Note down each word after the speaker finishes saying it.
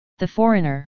The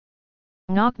foreigner.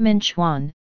 Ngoc Minh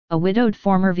Chuan, a widowed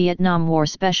former Vietnam War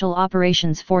Special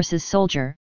Operations Forces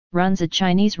soldier, runs a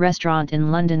Chinese restaurant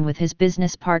in London with his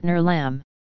business partner Lam.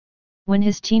 When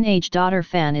his teenage daughter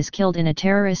Fan is killed in a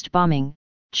terrorist bombing,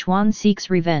 Chuan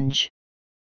seeks revenge.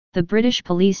 The British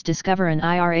police discover an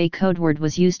IRA codeword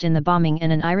was used in the bombing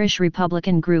and an Irish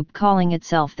Republican group calling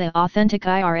itself the Authentic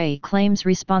IRA claims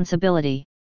responsibility.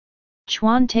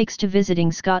 Chuan takes to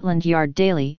visiting Scotland Yard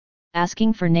daily,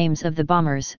 asking for names of the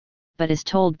bombers, but is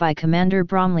told by Commander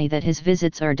Bromley that his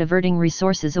visits are diverting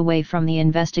resources away from the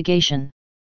investigation.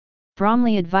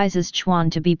 Bromley advises Chuan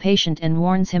to be patient and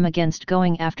warns him against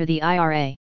going after the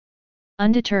IRA.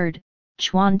 Undeterred,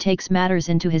 Chuan takes matters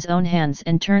into his own hands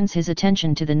and turns his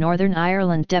attention to the Northern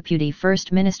Ireland Deputy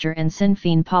First Minister and Sinn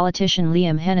Féin politician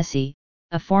Liam Hennessy,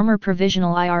 a former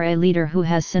provisional IRA leader who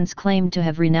has since claimed to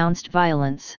have renounced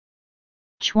violence.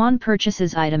 Chuan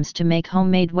purchases items to make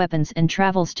homemade weapons and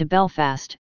travels to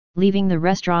Belfast, leaving the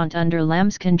restaurant under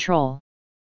Lam's control.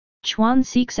 Chuan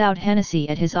seeks out Hennessy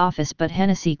at his office, but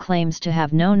Hennessy claims to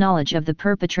have no knowledge of the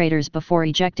perpetrators before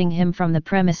ejecting him from the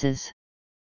premises.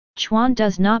 Chuan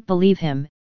does not believe him,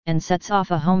 and sets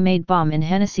off a homemade bomb in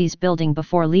Hennessy's building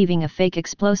before leaving a fake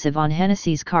explosive on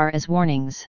Hennessy's car as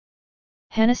warnings.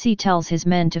 Hennessy tells his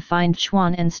men to find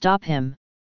Chuan and stop him.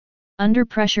 Under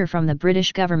pressure from the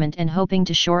British government and hoping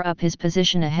to shore up his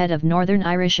position ahead of Northern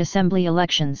Irish Assembly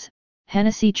elections,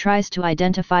 Hennessy tries to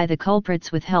identify the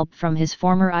culprits with help from his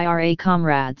former IRA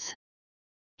comrades.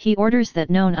 He orders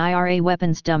that known IRA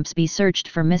weapons dumps be searched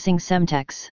for missing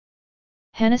Semtex.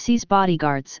 Hennessy's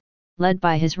bodyguards, led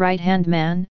by his right-hand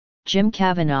man, Jim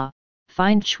Kavanagh,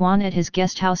 find Chuan at his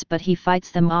guest house, but he fights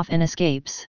them off and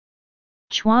escapes.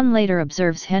 Chuan later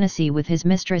observes Hennessy with his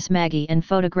mistress Maggie and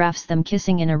photographs them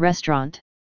kissing in a restaurant.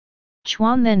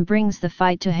 Chuan then brings the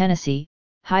fight to Hennessy,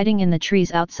 hiding in the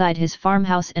trees outside his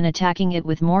farmhouse and attacking it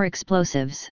with more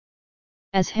explosives.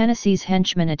 As Hennessy's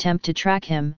henchmen attempt to track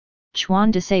him,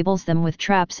 Chuan disables them with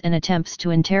traps and attempts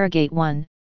to interrogate one,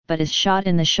 but is shot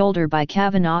in the shoulder by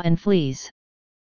Kavanagh and flees.